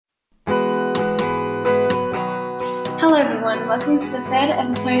Hello everyone, welcome to the third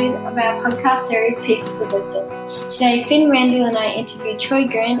episode of our podcast series Pieces of Wisdom. Today Finn Randall and I interviewed Troy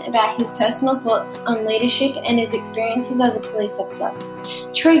Grant about his personal thoughts on leadership and his experiences as a police officer.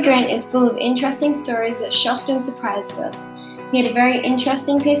 Troy Grant is full of interesting stories that shocked and surprised us. He had a very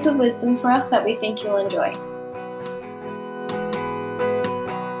interesting piece of wisdom for us that we think you'll enjoy.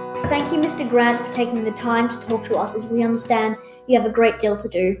 Thank you, Mr. Grant, for taking the time to talk to us, as we understand you have a great deal to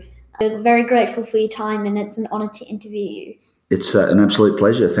do. We're very grateful for your time, and it's an honour to interview you. It's an absolute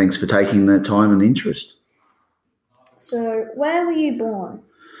pleasure. Thanks for taking the time and interest. So, where were you born?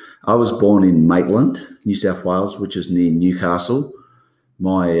 I was born in Maitland, New South Wales, which is near Newcastle.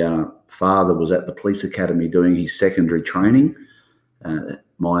 My father was at the police academy doing his secondary training.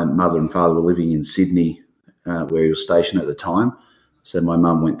 My mother and father were living in Sydney, where he was stationed at the time. So my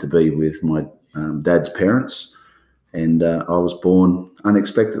mum went to be with my dad's parents. And I was born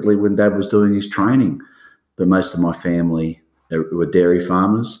unexpectedly when Dad was doing his training. But most of my family were dairy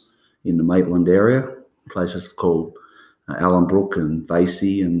farmers in the Maitland area, places called Allenbrook and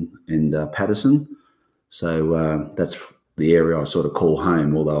Vasey and Patterson. So that's the area I sort of call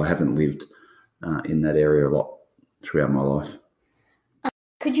home, although I haven't lived in that area a lot throughout my life.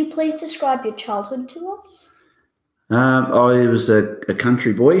 Could you please describe your childhood to us? I was a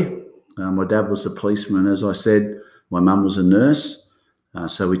country boy. My dad was a policeman, as I said. My mum was a nurse,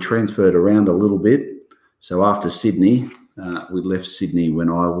 so we transferred around a little bit. So after Sydney, we left Sydney when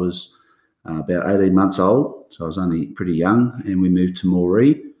I was about 18 months old, so I was only pretty young, and we moved to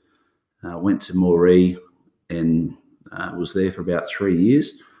Moree. Went to Moree and was there for about 3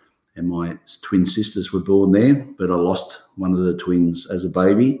 years, and my twin sisters were born there, but I lost one of the twins as a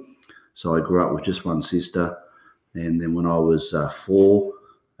baby, so I grew up with just one sister. And then when I was 4,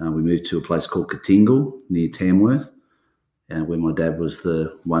 we moved to a place called Katingal near Tamworth, where my dad was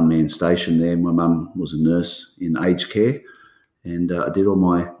the one-man station there. My mum was a nurse in aged care, and I did all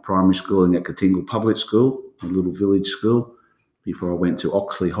my primary schooling at Katingal Public School, a little village school, before I went to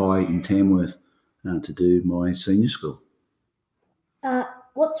Oxley High in Tamworth to do my senior school.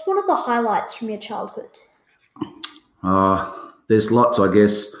 What's one of the highlights from your childhood? There's lots, I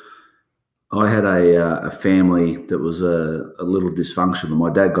guess. I had a family that was a little dysfunctional.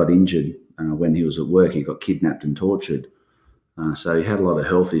 My dad got injured when he was at work. He got kidnapped and tortured. So he had a lot of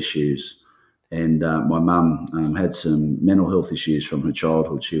health issues. And my mum had some mental health issues from her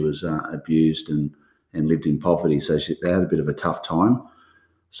childhood. She was abused and lived in poverty. So they had a bit of a tough time.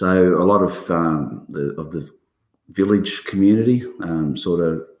 So a lot of the village community,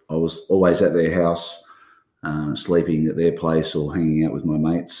 I was always at their house, sleeping at their place or hanging out with my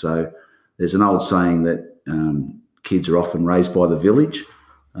mates. So there's an old saying that kids are often raised by the village.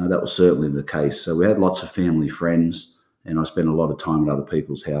 That was certainly the case. So we had lots of family friends, and I spent a lot of time at other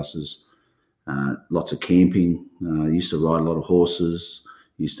people's houses. Lots of camping. I used to ride a lot of horses.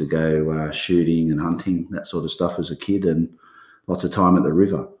 Used to go shooting and hunting, that sort of stuff as a kid, and lots of time at the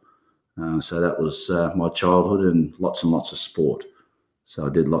river. So that was my childhood, and lots of sport. So I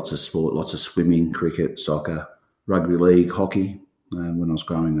did lots of sport, lots of swimming, cricket, soccer, rugby league, hockey when I was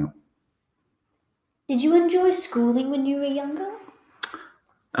growing up. Did you enjoy schooling when you were younger?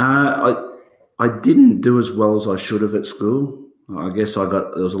 I didn't do as well as I should have at school. I guess there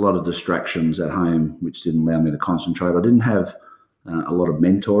was a lot of distractions at home which didn't allow me to concentrate. I didn't have a lot of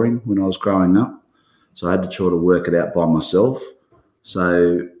mentoring when I was growing up, so I had to sort of work it out by myself.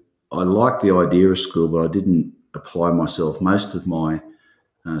 So I liked the idea of school, but I didn't apply myself. Most of my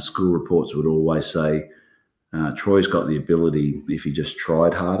school reports would always say, Troy's got the ability if he just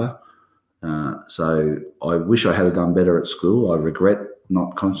tried harder. So I wish I had done better at school. I regret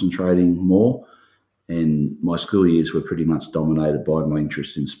not concentrating more, and my school years were pretty much dominated by my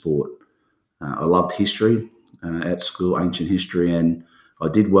interest in sport. I loved history at school, ancient history, and I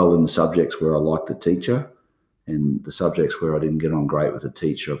did well in the subjects where I liked the teacher, and the subjects where I didn't get on great with the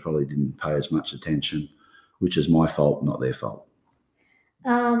teacher, I probably didn't pay as much attention, which is my fault, not their fault.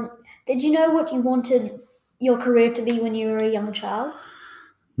 Did you know what you wanted your career to be when you were a young child?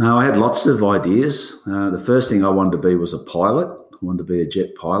 No, I had lots of ideas. The first thing I wanted to be was a pilot. I wanted to be a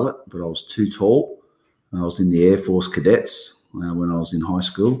jet pilot, but I was too tall. I was in the Air Force Cadets when I was in high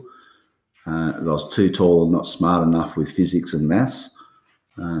school. I was too tall and not smart enough with physics and maths,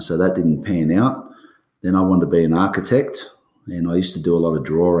 so that didn't pan out. Then I wanted to be an architect, and I used to do a lot of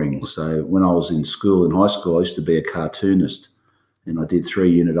drawing. So when I was in school, in high school, I used to be a cartoonist, and I did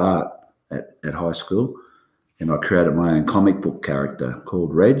 3-unit art at high school. And I created my own comic book character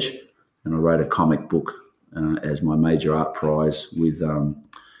called Reg, and I wrote a comic book as my major art prize with the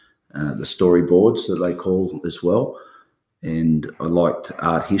storyboards that they call as well. And I liked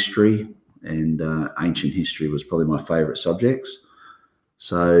art history. and ancient history was probably my favourite subjects.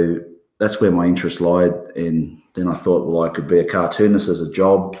 So that's where my interest lied. And then I thought, well, I could be a cartoonist as a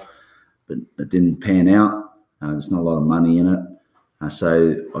job, but it didn't pan out. There's not a lot of money in it.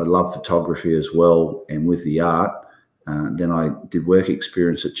 So I love photography as well, and with the art. Then I did work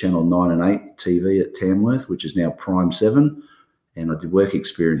experience at Channel 9 and 8 TV at Tamworth, which is now Prime 7. And I did work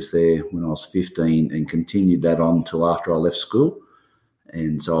experience there when I was 15 and continued that on until after I left school.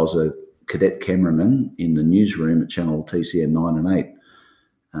 And so I was a cadet cameraman in the newsroom at Channel TCN 9 and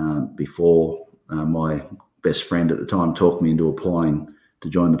 8 before my best friend at the time talked me into applying to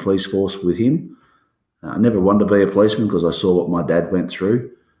join the police force with him. I never wanted to be a policeman because I saw what my dad went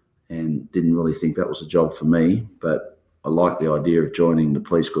through and didn't really think that was a job for me. But I liked the idea of joining the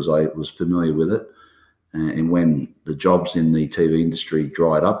police because I was familiar with it. And when the jobs in the TV industry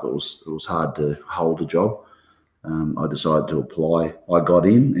dried up, it was hard to hold a job. I decided to apply. I got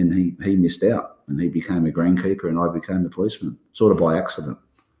in, and he missed out, and he became a greenkeeper, and I became a policeman, sort of by accident.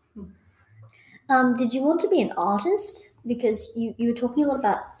 Did you want to be an artist? Because you were talking a lot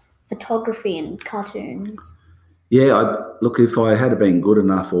about photography and cartoons. Yeah, look, if I had been good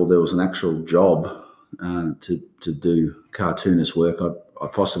enough or there was an actual job to do cartoonist work, I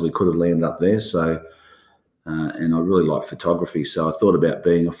possibly could have landed up there. So, and I really like photography, so I thought about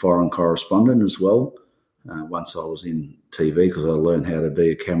being a foreign correspondent as well. Once I was in TV, because I learned how to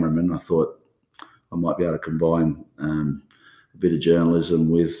be a cameraman, I thought I might be able to combine a bit of journalism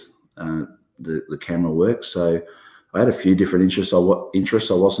with the camera work. So I had a few different interests.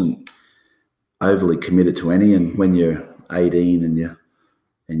 I wasn't overly committed to any. And when you're 18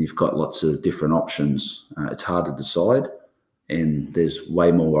 and you've got lots of different options, it's hard to decide. And there's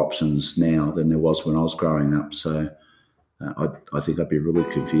way more options now than there was when I was growing up. So I think I'd be really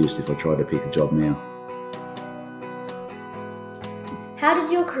confused if I tried to pick a job now. How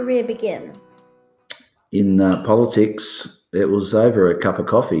did your career begin? In politics, it was over a cup of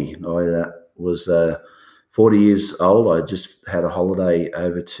coffee. I was 40 years old. I just had a holiday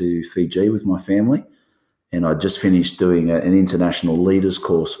over to Fiji with my family, and I just finished doing an international leaders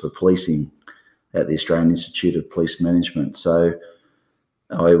course for policing at the Australian Institute of Police Management. So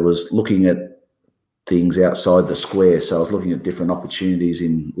I was looking at things outside the square. So I was looking at different opportunities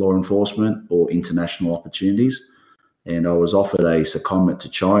in law enforcement or international opportunities. And I was offered a secondment to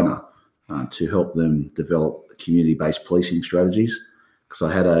China to help them develop community-based policing strategies, because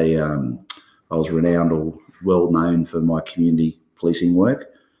I was renowned or well known for my community policing work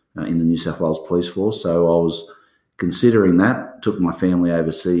in the New South Wales Police Force. So I was considering that, took my family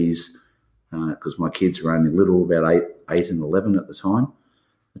overseas because my kids were only little, about 8 and 11 at the time,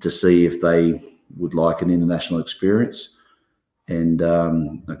 to see if they would like an international experience. And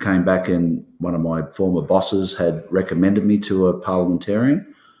I came back, and one of my former bosses had recommended me to a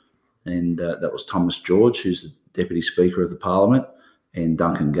parliamentarian, and that was Thomas George, who's the Deputy Speaker of the Parliament, and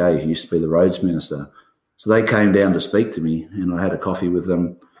Duncan Gay, who used to be the Roads Minister. So they came down to speak to me, and I had a coffee with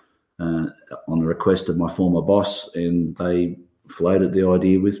them on the request of my former boss, and they floated the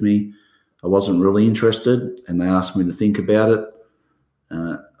idea with me. I wasn't really interested, and they asked me to think about it.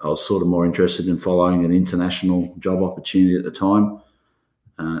 I was sort of more interested in following an international job opportunity at the time.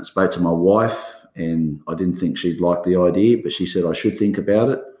 I spoke to my wife, and I didn't think she'd like the idea, but she said I should think about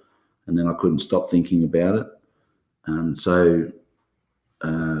it, and then I couldn't stop thinking about it. So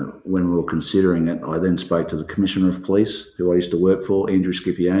when we were considering it, I then spoke to the Commissioner of Police, who I used to work for, Andrew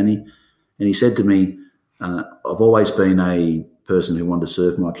Scipione, and he said to me, I've always been a person who wanted to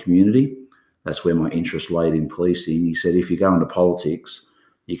serve my community. That's where my interest laid in policing. He said, if you go into politics,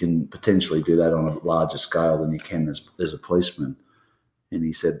 you can potentially do that on a larger scale than you can as a policeman. And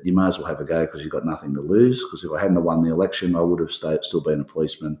he said, you might as well have a go because you've got nothing to lose, because if I hadn't won the election, I would have still been a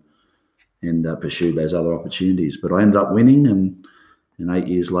policeman and pursued those other opportunities. But I ended up winning, and 8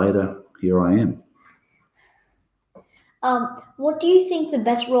 years later, here I am. What do you think the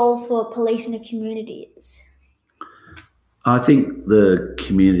best role for police in a community is? I think the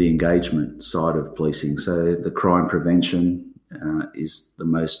community engagement side of policing, so the crime prevention is the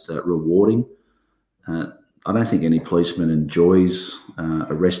most rewarding. I don't think any policeman enjoys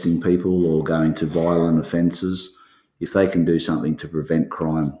arresting people or going to violent offences. If they can do something to prevent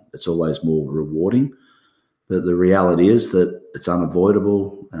crime, it's always more rewarding. But the reality is that it's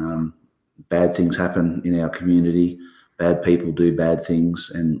unavoidable. Bad things happen in our community. Bad people do bad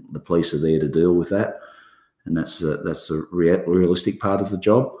things, and the police are there to deal with that. And that's the realistic part of the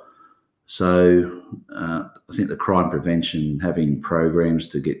job. So I think the crime prevention, having programs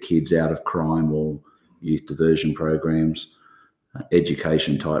to get kids out of crime or youth diversion programs,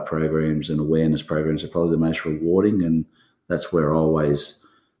 education type programs and awareness programs are probably the most rewarding, and that's where I always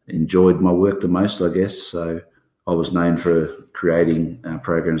enjoyed my work the most, I guess. So I was known for creating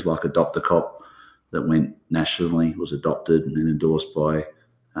programs like Adopt a Cop that went nationally, was adopted and endorsed by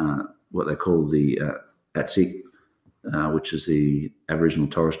what they call the ATSIC, which is the Aboriginal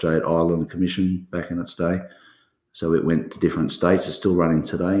and Torres Strait Islander Commission back in its day. So it went to different states. It's still running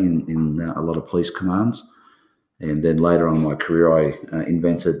today in a lot of police commands. And then later on in my career, I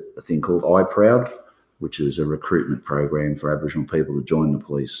invented a thing called iProud, which is a recruitment program for Aboriginal people to join the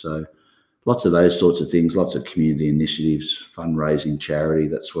police. So lots of those sorts of things, lots of community initiatives, fundraising, charity.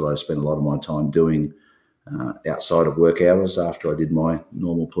 That's what I spent a lot of my time doing outside of work hours after I did my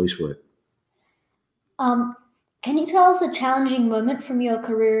normal police work. Can you tell us a challenging moment from your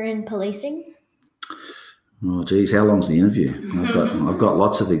career in policing? Oh, geez, how long's the interview? I've got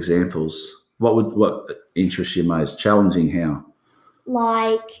lots of examples. What interests you most? Challenging how?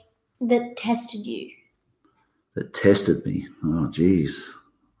 Like that tested you. That tested me. Oh, geez.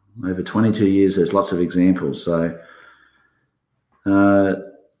 Over 22 years, there's lots of examples. So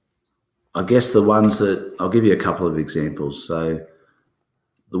I guess the ones that, I'll give you a couple of examples. So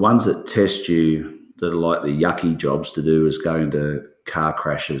the ones that test you that are like the yucky jobs to do is going to car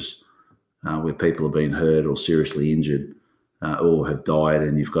crashes where people have been hurt or seriously injured or have died,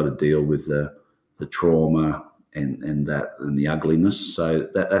 and you've got to deal with the trauma and the ugliness. So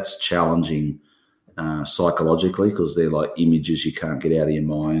that's challenging psychologically, because they're like images you can't get out of your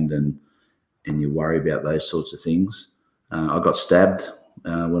mind, and you worry about those sorts of things. I got stabbed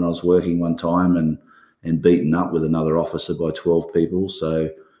when I was working one time and beaten up with another officer by 12 people. So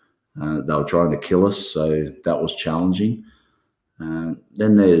they were trying to kill us. So that was challenging.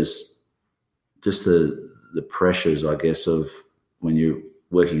 Then there's just the pressures, I guess, of when you're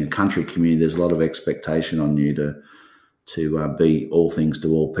working in a country community. There's a lot of expectation on you to be all things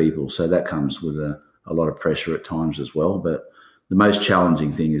to all people. So that comes with a lot of pressure at times as well. But the most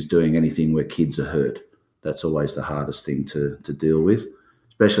challenging thing is doing anything where kids are hurt. That's always the hardest thing to deal with,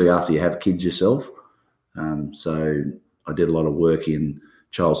 especially after you have kids yourself. So I did a lot of work in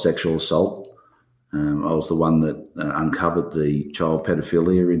child sexual assault. I was the one that uncovered the child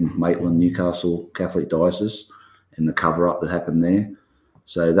pedophilia in Maitland, Newcastle Catholic Diocese, and the cover-up that happened there.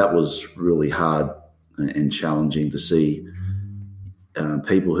 So that was really hard and challenging to see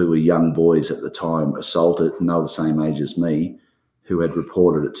people who were young boys at the time assaulted, and they were the same age as me, who had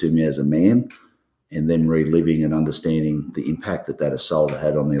reported it to me as a man, and then reliving and understanding the impact that assault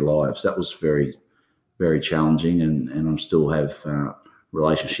had on their lives. That was very, very challenging, and I still have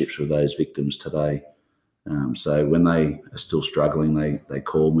relationships with those victims today. So when they are still struggling, they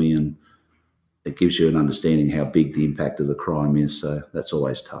call me, and it gives you an understanding how big the impact of the crime is. So that's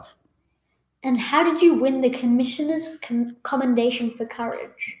always tough. And how did you win the Commissioner's Commendation for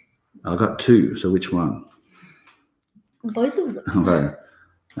Courage? I got two, so which one? Both of them.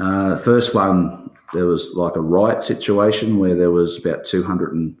 Okay. First one, there was like a riot situation where there was about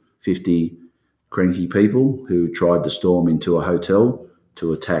 250 cranky people who tried to storm into a hotel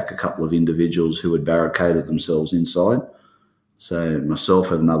to attack a couple of individuals who had barricaded themselves inside. So myself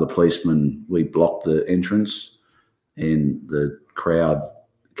and another policeman, we blocked the entrance, and the crowd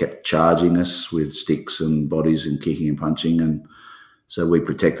kept charging us with sticks and bodies and kicking and punching. And so we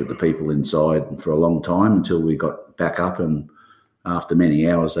protected the people inside for a long time until we got back up, and after many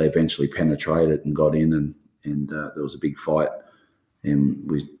hours, they eventually penetrated and got in, and there was a big fight, and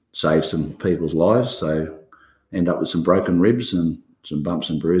we saved some people's lives. So end up with some broken ribs and some bumps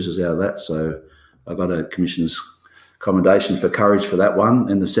and bruises out of that. So I got a Commissioner's Commendation for Courage for that one.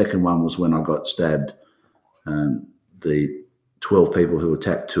 And the second one was when I got stabbed. The 12 people who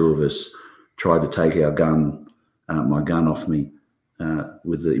attacked two of us tried to take my gun off me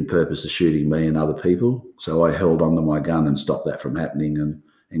with the purpose of shooting me and other people. So I held onto my gun and stopped that from happening,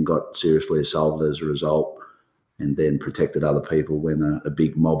 and got seriously assaulted as a result, and then protected other people when a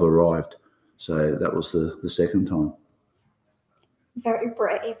big mob arrived. So that was the second time. Very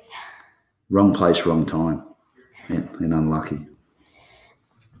brave. Wrong place, wrong time, and unlucky.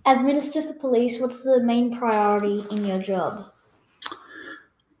 As Minister for Police, what's the main priority in your job?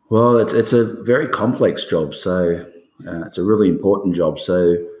 Well, it's a very complex job, so it's a really important job.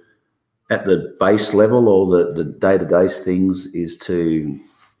 So at the base level, or the day-to-day things, is to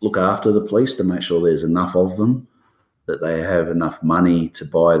look after the police, to make sure there's enough of them, that they have enough money to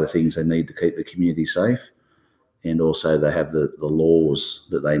buy the things they need to keep the community safe, and also they have the laws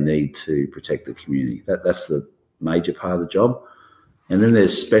that they need to protect the community. That's the major part of the job. And then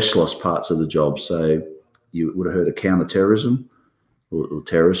there's specialist parts of the job. So you would have heard of counter-terrorism or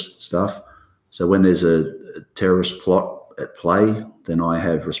terrorist stuff. So when there's a terrorist plot at play, then I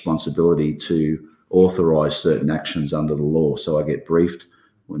have responsibility to authorise certain actions under the law. So I get briefed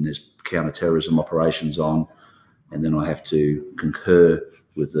when there's counter-terrorism operations on, and then I have to concur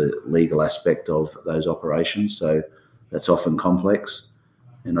with the legal aspect of those operations. So that's often complex.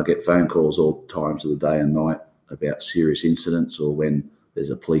 And I get phone calls all times of the day and night about serious incidents, or when there's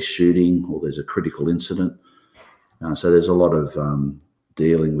a police shooting or there's a critical incident. So there's a lot of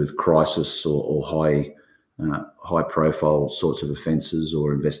dealing with crisis or high-profile sorts of offences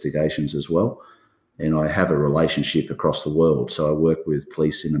or investigations as well. And I have a relationship across the world. So I work with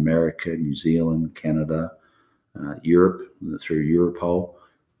police in America, New Zealand, Canada, Europe through Europol,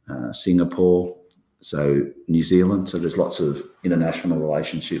 Singapore, so New Zealand. So there's lots of international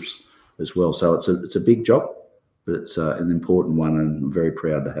relationships as well. So it's a big job, but it's an important one, and I'm very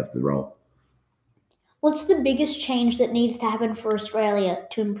proud to have the role. What's the biggest change that needs to happen for Australia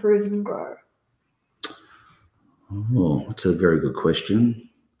to improve and grow? Oh, that's a very good question.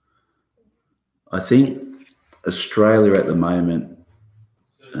 I think Australia at the moment,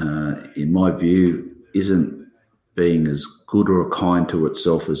 in my view, isn't being as good or kind to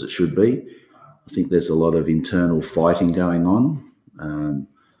itself as it should be. I think there's a lot of internal fighting going on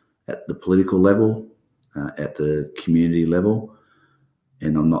at the political level, at the community level,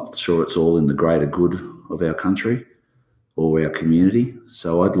 and I'm not sure it's all in the greater good of our country or our community.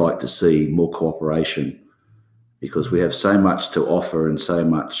 So I'd like to see more cooperation, because we have so much to offer and so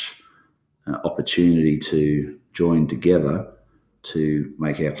much opportunity to join together to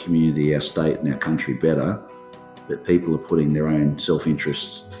make our community, our state and our country better. But people are putting their own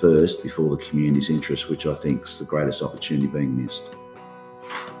self-interests first before the community's interests, which I think is the greatest opportunity being missed.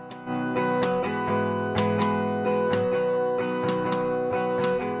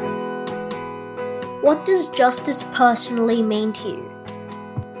 What does justice personally mean to you?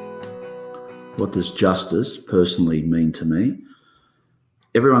 What does justice personally mean to me?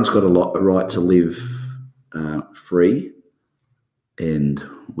 Everyone's got a right to live free and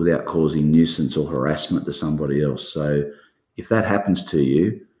without causing nuisance or harassment to somebody else. So if that happens to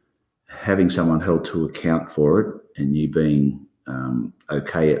you, having someone held to account for it and you being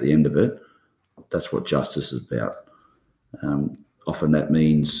okay at the end of it, that's what justice is about. Often that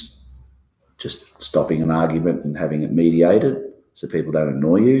means just stopping an argument and having it mediated so people don't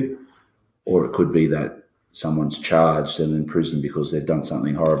annoy you, or it could be that someone's charged and in prison because they've done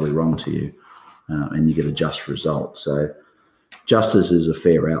something horribly wrong to you, and you get a just result. So justice is a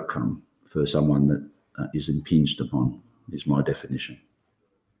fair outcome for someone that is impinged upon, is my definition.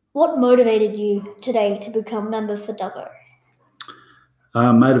 What motivated you today to become member for Dubbo?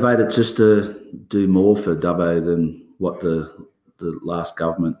 Motivated just to do more for Dubbo than what the last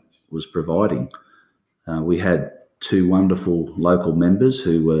government was providing. We had two wonderful local members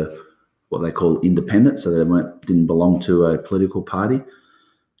who were what they call independent, so they didn't belong to a political party,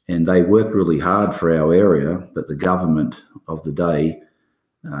 and they worked really hard for our area, but the government of the day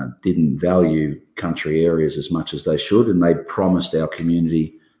didn't value country areas as much as they should, and they promised our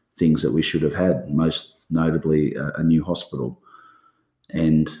community things that we should have had, most notably a new hospital.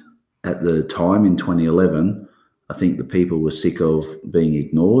 And at the time in 2011, I think the people were sick of being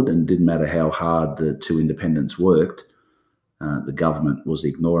ignored, and it didn't matter how hard the two independents worked, the government was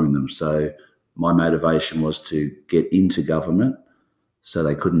ignoring them. So my motivation was to get into government so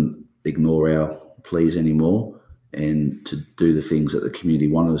they couldn't ignore our pleas anymore, and to do the things that the community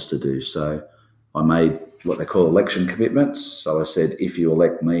wanted us to do. So I made what they call election commitments. So I said, if you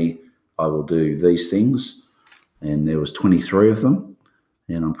elect me, I will do these things. And there was 23 of them.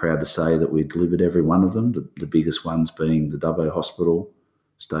 And I'm proud to say that we delivered every one of them, the biggest ones being the Dubbo Hospital,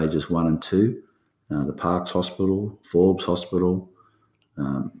 stages 1 and 2, the Parks Hospital, Forbes Hospital,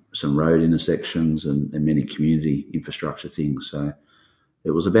 some road intersections and many community infrastructure things. So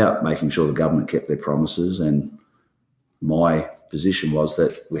it was about making sure the government kept their promises, and my position was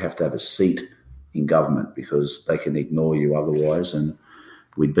that we have to have a seat in government because they can ignore you otherwise, and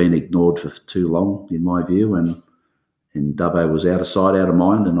we'd been ignored for too long, in my view, and Dubbo was out of sight, out of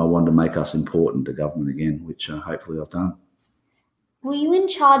mind, and I wanted to make us important to government again, which hopefully I've done. Were you in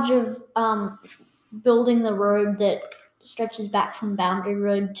charge of building the road that stretches back from Boundary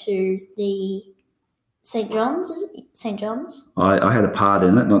Road to the St. John's? Is it St. John's? I had a part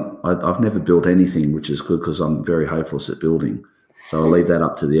in it. I've never built anything, which is good because I'm very hopeless at building. So I'll leave that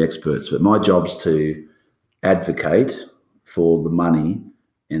up to the experts. But my job's to advocate for the money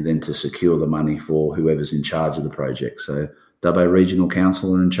and then to secure the money for whoever's in charge of the project. So Dubbo Regional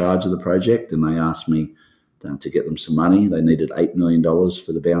Council are in charge of the project, and they asked me to get them some money. They needed $8 million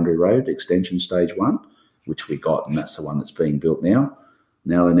for the Boundary Road extension stage 1, which we got, and that's the one that's being built now.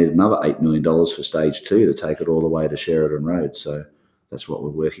 Now they need another $8 million for stage 2 to take it all the way to Sheridan Road. So that's what we're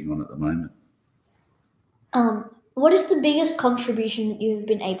working on at the moment. What is the biggest contribution that you have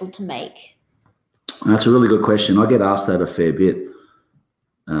been able to make? That's a really good question. I get asked that a fair bit.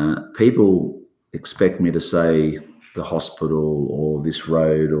 People expect me to say the hospital or this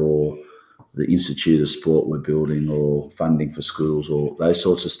road or the Institute of Sport we're building or funding for schools or those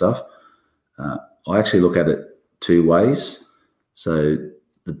sorts of stuff. I actually look at it two ways. So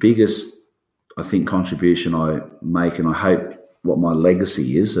the biggest, I think, contribution I make, and I hope what my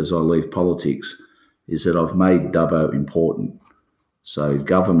legacy is as I leave politics, is that I've made Dubbo important. So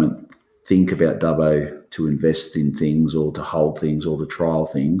government think about Dubbo to invest in things or to hold things or to trial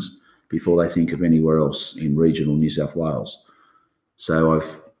things before they think of anywhere else in regional New South Wales. So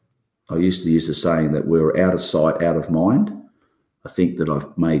I used to use the saying that we're out of sight, out of mind. I think that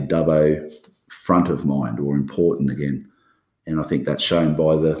I've made Dubbo front of mind or important again. And I think that's shown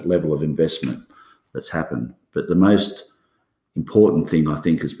by the level of investment that's happened. But the most important thing, I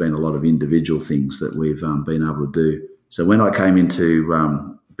think, has been a lot of individual things that we've been able to do. So when I came in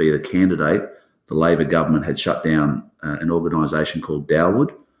to be the candidate, the Labor government had shut down an organisation called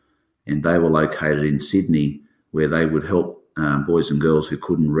Dalwood, and they were located in Sydney, where they would help boys and girls who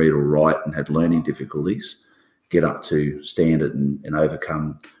couldn't read or write and had learning difficulties get up to standard and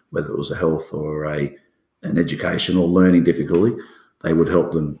overcome, whether it was a health or an educational learning difficulty. They would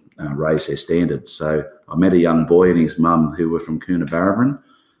help them raise their standards. So I met a young boy and his mum who were from Coonabarabran,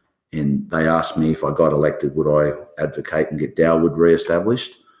 and they asked me if I got elected, would I advocate and get Dalwood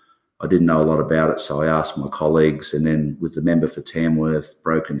re-established? I didn't know a lot about it, so I asked my colleagues, and then with the member for Tamworth,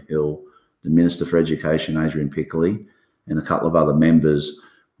 Broken Hill, the Minister for Education, Adrian Pickley, and a couple of other members,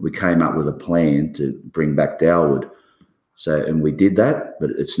 we came up with a plan to bring back Dalwood. So, and we did that,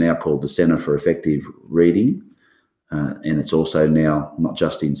 but it's now called the Centre for Effective Reading. And it's also now not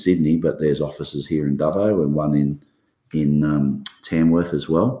just in Sydney, but there's offices here in Dubbo and one in Tamworth as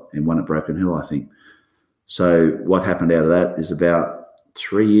well, and one at Broken Hill, I think. So what happened out of that is about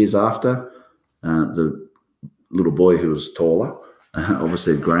 3 years after, the little boy who was taller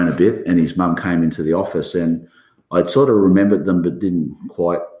obviously had grown a bit, and his mum came into the office, and I'd sort of remembered them but didn't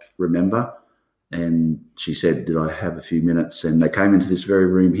quite remember. And she said, did I have a few minutes? And they came into this very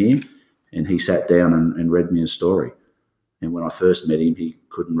room here, and he sat down and read me a story. And when I first met him, he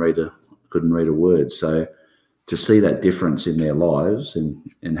couldn't read a word. So to see that difference in their lives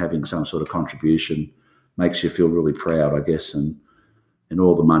and having some sort of contribution makes you feel really proud, I guess. And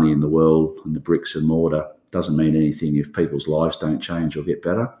all the money in the world and the bricks and mortar doesn't mean anything if people's lives don't change or get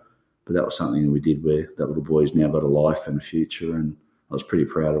better. But that was something that we did where that little boy's now got a life and a future, and I was pretty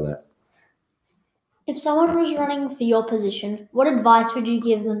proud of that. If someone was running for your position, what advice would you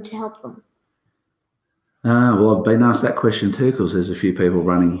give them to help them? Well, I've been asked that question too, because there's a few people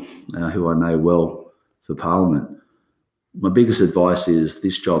running who I know well for Parliament. My biggest advice is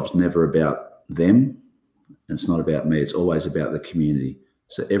this job's never about them. It's not about me. It's always about the community.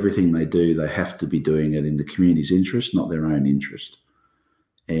 So everything they do, they have to be doing it in the community's interest, not their own interest.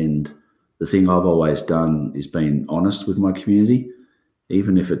 And the thing I've always done is been honest with my community.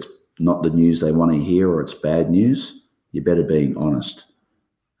 Even if it's not the news they want to hear or it's bad news, you're better being honest.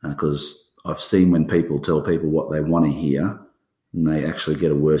 Because I've seen when people tell people what they want to hear, and they actually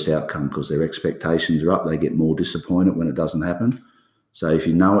get a worse outcome because their expectations are up. They get more disappointed when it doesn't happen. So if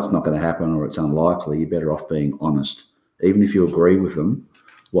you know it's not going to happen or it's unlikely, you're better off being honest. Even if you agree with them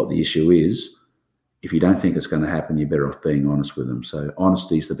what the issue is, if you don't think it's going to happen, you're better off being honest with them. So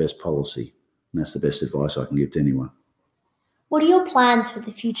honesty is the best policy, and that's the best advice I can give to anyone. What are your plans for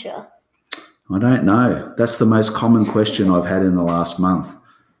the future? I don't know. That's the most common question I've had in the last month.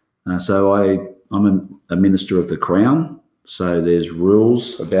 So I'm a minister of the Crown, so there's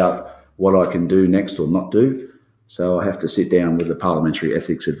rules about what I can do next or not do. So I have to sit down with a parliamentary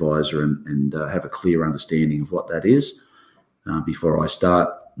ethics advisor and have a clear understanding of what that is before I start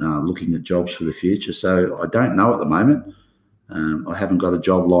looking at jobs for the future. So I don't know at the moment. I haven't got a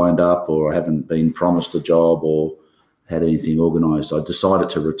job lined up, or I haven't been promised a job or had anything organised. I decided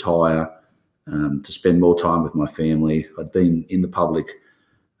to retire to spend more time with my family. I'd been in the public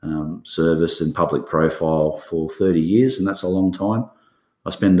service and public profile for 30 years, and that's a long time.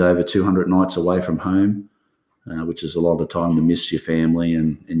 I spend over 200 nights away from home, which is a lot of time to miss your family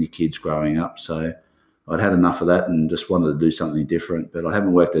and your kids growing up. So I'd had enough of that and just wanted to do something different, but I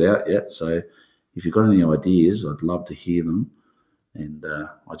haven't worked it out yet. So if you've got any ideas, I'd love to hear them. And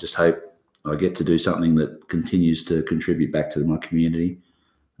I just hope I get to do something that continues to contribute back to my community.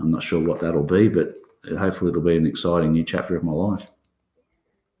 I'm not sure what that'll be, but hopefully it'll be an exciting new chapter of my life.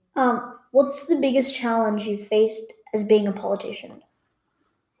 What's the biggest challenge you've faced as being a politician?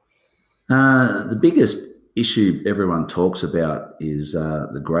 The biggest issue everyone talks about is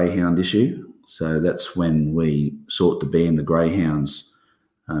the greyhound issue. So that's when we sought to ban the greyhounds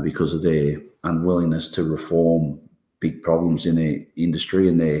because of their unwillingness to reform big problems in their industry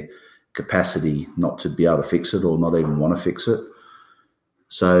and their capacity not to be able to fix it or not even want to fix it.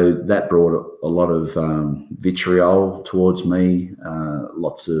 So that brought a lot of vitriol towards me,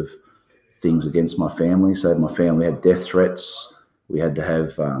 lots of things against my family. So my family had death threats. We had to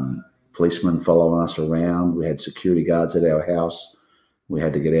have policemen following us around. We had security guards at our house. We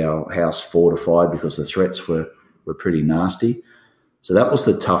had to get our house fortified because the threats were pretty nasty. So that was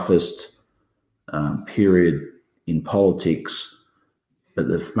the toughest period in politics. But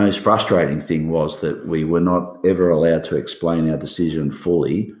the most frustrating thing was that we were not ever allowed to explain our decision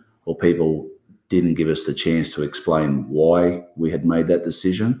fully, or people didn't give us the chance to explain why we had made that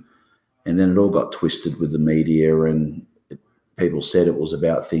decision. And then it all got twisted with the media, and people said it was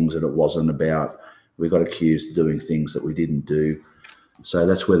about things that it wasn't about. We got accused of doing things that we didn't do. So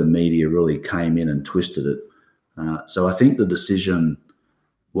that's where the media really came in and twisted it. So I think the decision,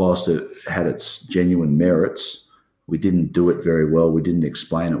 whilst it had its genuine merits, we didn't do it very well. We didn't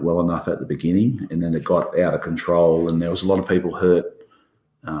explain it well enough at the beginning, and then it got out of control, and there was a lot of people hurt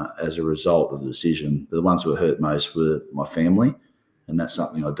as a result of the decision. The ones who were hurt most were my family, and that's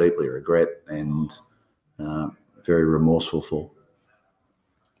something I deeply regret and very remorseful for.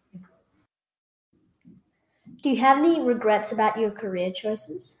 Do you have any regrets about your career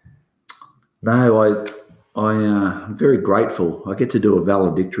choices? No, I'm very grateful. I get to do a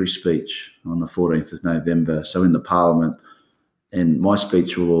valedictory speech on the 14th of November, so in the Parliament, and my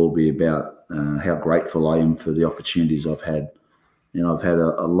speech will all be about how grateful I am for the opportunities I've had. You know, I've had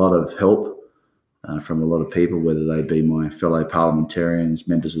a lot of help from a lot of people, whether they be my fellow parliamentarians,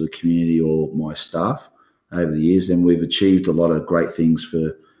 members of the community, or my staff over the years, and we've achieved a lot of great things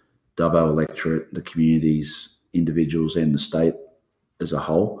for Dubbo electorate, the communities, individuals, and the state as a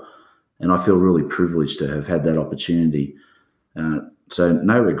whole. And I feel really privileged to have had that opportunity. So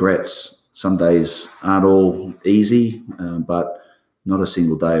no regrets. Some days aren't all easy, but not a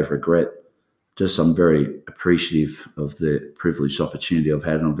single day of regret. Just I'm very appreciative of the privileged opportunity I've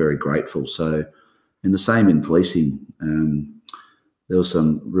had, and I'm very grateful. So, and the same in policing. There were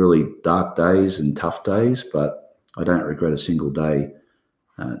some really dark days and tough days, but I don't regret a single day.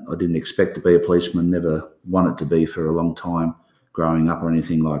 I didn't expect to be a policeman, never wanted to be for a long time growing up or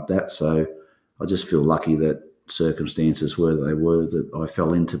anything like that. So I just feel lucky that circumstances were they were, that I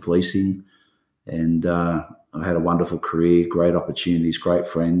fell into policing, and I had a wonderful career, great opportunities, great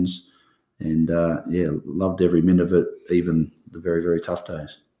friends, and loved every minute of it, even the very, very tough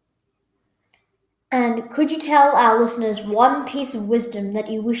days. And could you tell our listeners one piece of wisdom that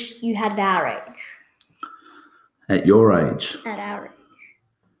you wish you had at our age? At your age? At our age.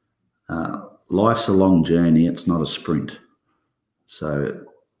 Life's a long journey, it's not a sprint. So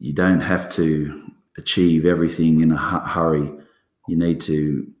you don't have to achieve everything in a hurry. You need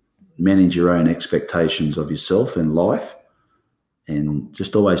to manage your own expectations of yourself and life, and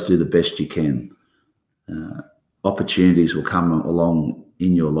just always do the best you can. Opportunities will come along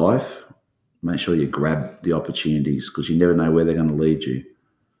in your life. Make sure you grab the opportunities, because you never know where they're going to lead you.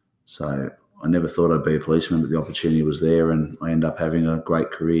 So I never thought I'd be a policeman, but the opportunity was there, and I ended up having a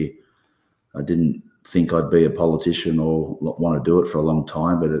great career. I didn't think I'd be a politician or want to do it for a long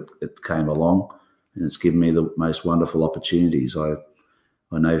time, but it came along, and it's given me the most wonderful opportunities. I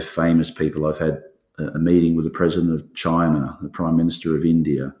know famous people. I've had a meeting with the President of China, the Prime Minister of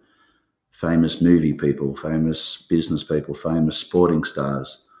India, famous movie people, famous business people, famous sporting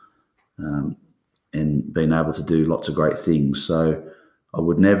stars, and been able to do lots of great things. So I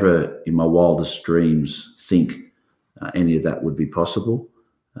would never, in my wildest dreams, think any of that would be possible.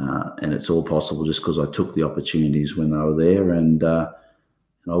 And it's all possible just because I took the opportunities when they were there, and I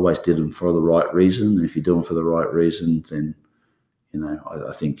always did them for the right reason. And if you do them for the right reason, then, you know,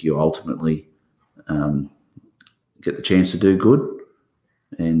 I think you ultimately get the chance to do good,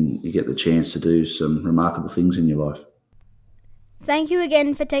 and you get the chance to do some remarkable things in your life. Thank you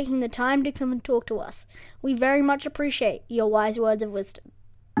again for taking the time to come and talk to us. We very much appreciate your wise words of wisdom.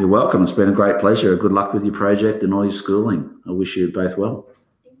 You're welcome. It's been a great pleasure. Good luck with your project and all your schooling. I wish you both well.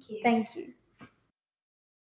 Thank you.